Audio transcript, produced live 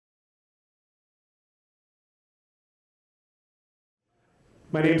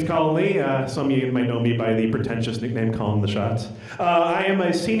My name's Colin Lee. Some of you might know me by the pretentious nickname Colin the Shots. I am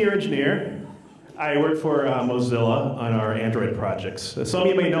a senior engineer. I work for Mozilla on our Android projects. Some of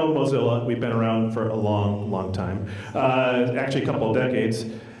you may know Mozilla. We've been around for a long, long time, actually a couple of decades.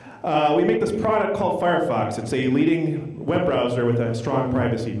 We make this product called Firefox. It's a leading web browser with a strong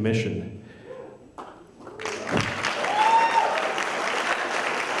privacy mission.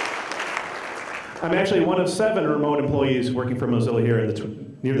 I'm actually one of 7 remote employees working for Mozilla here in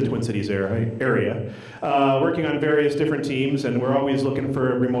near the Twin Cities area, working on various different teams, and we're always looking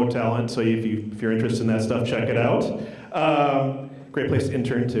for remote talent, so if you're interested in that stuff, check it out. Great place to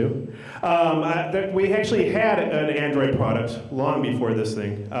intern too. We actually had an Android product long before this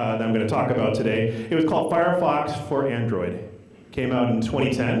thing that I'm going to talk about today. It was called Firefox for Android. Came out in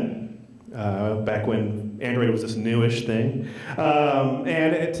 2010, back when Android was this newish thing.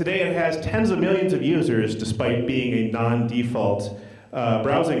 And today it has tens of millions of users despite being a non-default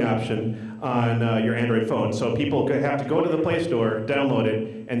browsing option on your Android phone. So people have to go to the Play Store, download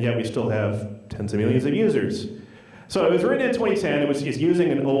it, and yet we still have tens of millions of users. So it was written in 2010. It's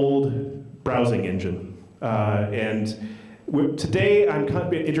using an old browsing engine. Today I'm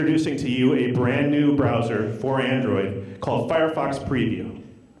introducing to you a brand new browser for Android called Firefox Preview.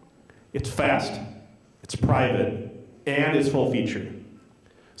 It's fast, it's private, and it's full featured.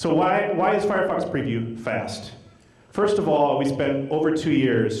 So why is Firefox Preview fast? First of all, we spent over 2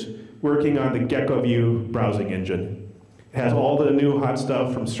 years working on the GeckoView browsing engine. It has all the new hot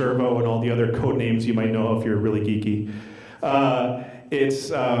stuff from Servo and all the other code names you might know if you're really geeky.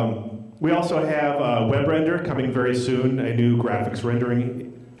 We also have WebRender coming very soon, a new graphics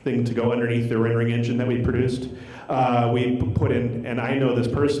rendering thing to go underneath the rendering engine that we produced. We put in, and I know this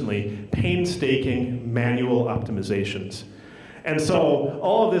personally, painstaking manual optimizations. And so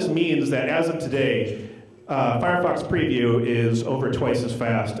all of this means that as of today, Firefox Preview is over twice as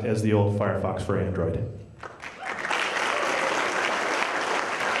fast as the old Firefox for Android.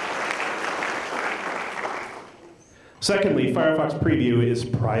 Secondly, Firefox Preview is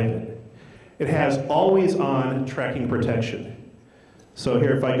private. It has always-on tracking protection. So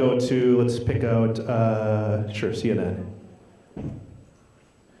here, if I go to, let's pick out, sure, CNN.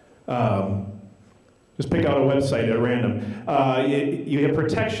 Just pick out a website at random. You have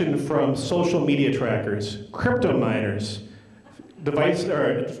protection from social media trackers, crypto miners,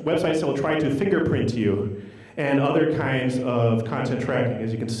 websites that will try to fingerprint you, and other kinds of content tracking,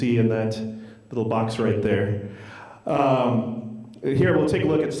 as you can see in that little box right there. Here, we'll take a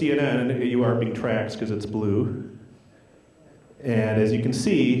look at CNN. You are being tracked because it's blue. And as you can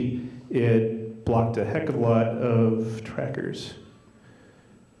see, it blocked a heck of a lot of trackers.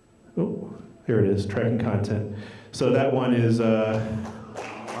 Oh, here it is, tracking content. So that one is, wow.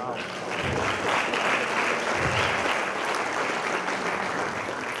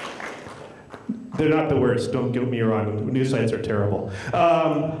 They're not the worst, don't get me wrong. News sites are terrible.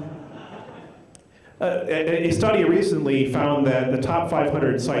 A study recently found that the top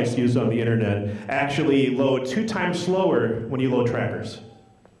 500 sites used on the internet actually load 2 times slower when you load trackers.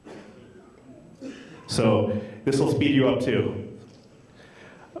 So this will speed you up too.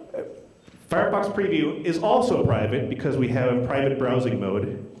 Firefox Preview is also private because we have a private browsing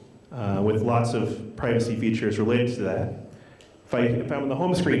mode with lots of privacy features related to that. If I'm on the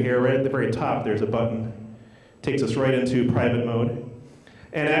home screen here, right at the very top, there's a button. Takes us right into private mode.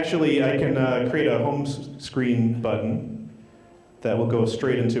 And actually, I can create a home screen button that will go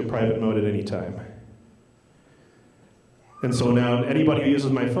straight into private mode at any time. And so now anybody who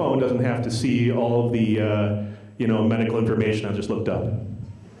uses my phone doesn't have to see all of the medical information I just looked up.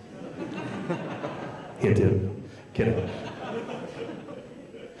 Hint, hint. Kidding.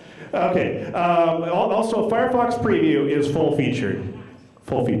 Okay. Also, Firefox Preview is full featured.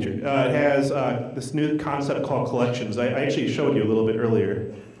 Full featured. It has this new concept called collections. I actually showed you a little bit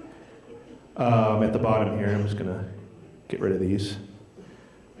earlier at the bottom here. I'm just going to get rid of these.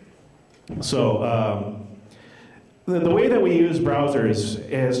 So the way that we use browsers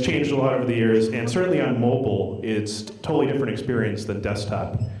has changed a lot over the years, and certainly on mobile, it's a totally different experience than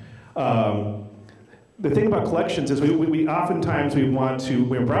desktop. The thing about collections is we oftentimes want to,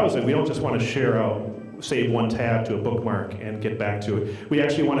 when we're browsing, we don't just want to share out, save one tab to a bookmark and get back to it. We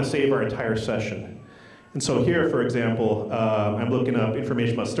actually want to save our entire session. And so here, for example, I'm looking up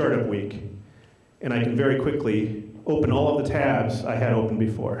information about Startup Week, and I can very quickly open all of the tabs I had open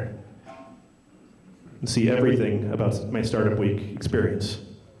before and see everything about my Startup Week experience.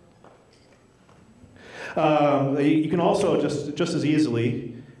 You can also just as easily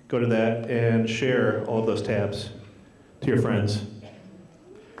go to that and share all of those tabs to your friends.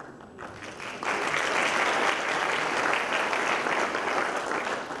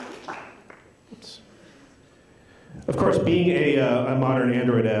 Of course, being a modern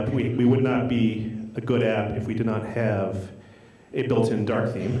Android app, we would not be a good app if we did not have a built-in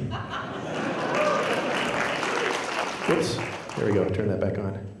dark theme. Whoops, there we go, turn that back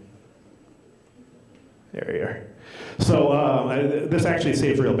on. There we are. So this actually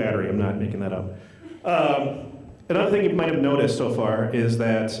saves real battery, I'm not making that up. Another thing you might have noticed so far is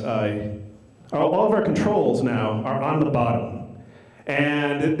that all of our controls now are on the bottom.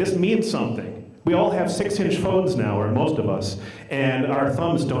 And this means something. We all have 6-inch phones now, or most of us, and our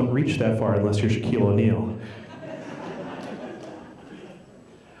thumbs don't reach that far unless you're Shaquille O'Neal.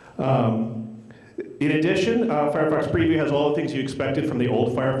 In addition, Firefox Preview has all the things you expected from the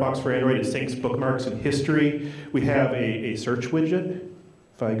old Firefox for Android. It syncs bookmarks and history. We have a search widget.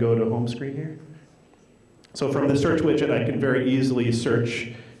 If I go to home screen here. So from the search widget, I can very easily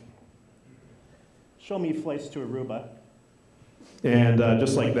search, show me flights to Aruba. And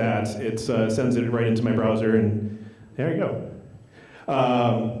just like that, it sends it right into my browser, and there you go.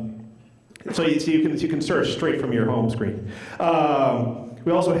 So you can search straight from your home screen.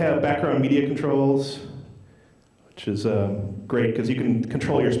 We also have background media controls, which is great because you can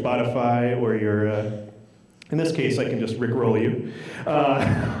control your Spotify or your, in this case, I can just Rickroll you.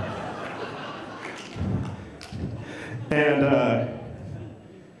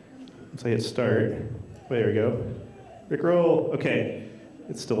 Once I hit start, there we go. Rickroll, okay,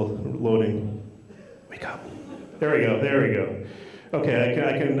 it's still loading. Wake up. There we go, there we go. Okay,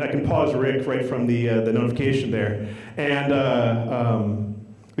 I can pause Rick right from the notification there. And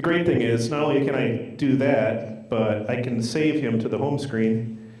the great thing is, not only can I do that, but I can save him to the home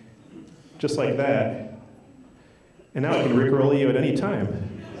screen, just like that. And now I can Rickroll you at any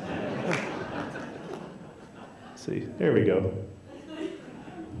time. Let's see, there we go.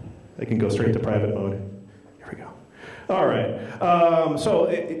 I can go straight to private mode. Here we go. All right, so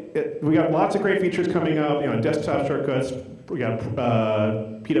we got lots of great features coming up. You know, desktop shortcuts. We got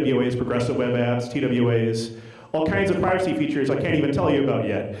PWAs, progressive web apps, TWAs, all kinds of privacy features I can't even tell you about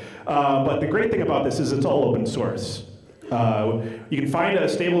yet. But the great thing about this is it's all open source. You can find a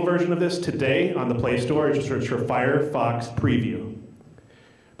stable version of this today on the Play Store. Just search for Firefox Preview.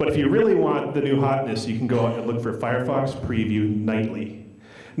 But if you really want the new hotness, you can go out and look for Firefox Preview Nightly.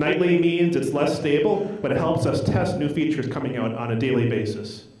 Nightly means it's less stable, but it helps us test new features coming out on a daily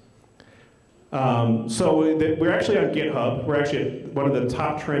basis. So we're actually on GitHub. We're actually one of the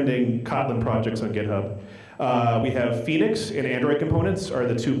top trending Kotlin projects on GitHub. We have Phoenix and Android components are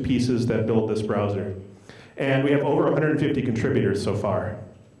the two pieces that build this browser. And we have over 150 contributors so far.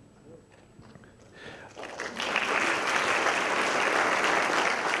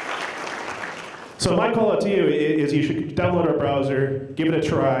 So my call out to you is you should download our browser, give it a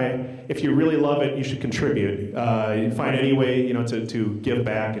try. If you really love it, you should contribute. Find any way to give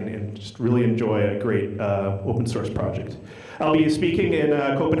back and just really enjoy a great open source project. I'll be speaking in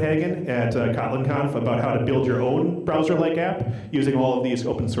Copenhagen at KotlinConf about how to build your own browser-like app using all of these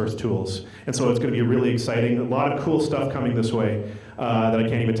open source tools. And so it's going to be really exciting. A lot of cool stuff coming this way that I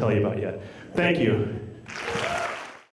can't even tell you about yet. Thank you.